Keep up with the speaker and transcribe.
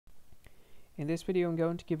In this video I'm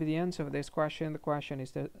going to give you the answer of this question. The question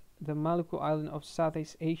is the Maluku island of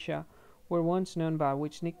Southeast Asia were once known by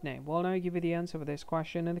which nickname? Well, now I give you the answer for this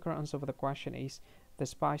question, and the correct answer for the question is the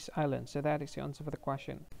Spice Island. So that is the answer for the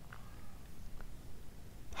question.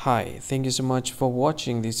 Hi, thank you so much for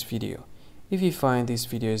watching this video. If you find this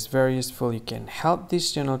video is very useful, you can help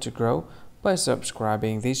this channel to grow by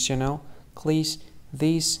subscribing this channel. Please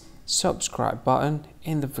this subscribe button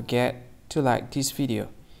and don't forget to like this video.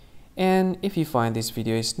 And if you find this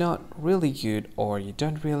video is not really good, or you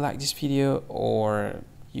don't really like this video, or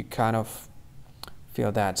you kind of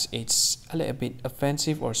feel that it's a little bit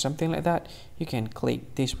offensive or something like that, you can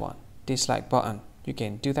click this one, dislike button. You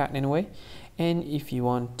can do that anyway. And if you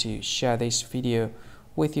want to share this video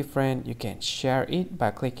with your friend, you can share it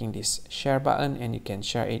by clicking this share button, and you can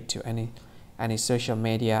share it to any social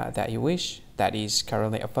media that you wish that is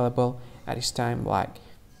currently available at this time, like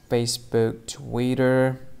Facebook,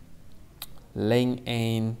 Twitter,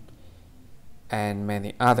 LinkedIn, and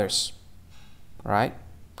many others, right?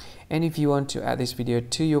 And if you want to add this video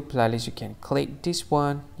to your playlist, you can click this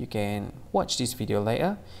one. You can watch this video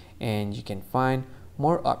later, and you can find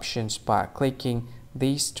more options by clicking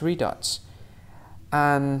these three dots.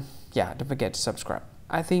 And yeah, don't forget to subscribe.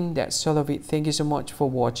 I think that's all of it. Thank you so much for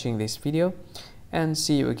watching this video, and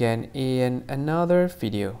see you again in another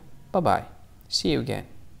video. Bye bye. See you again.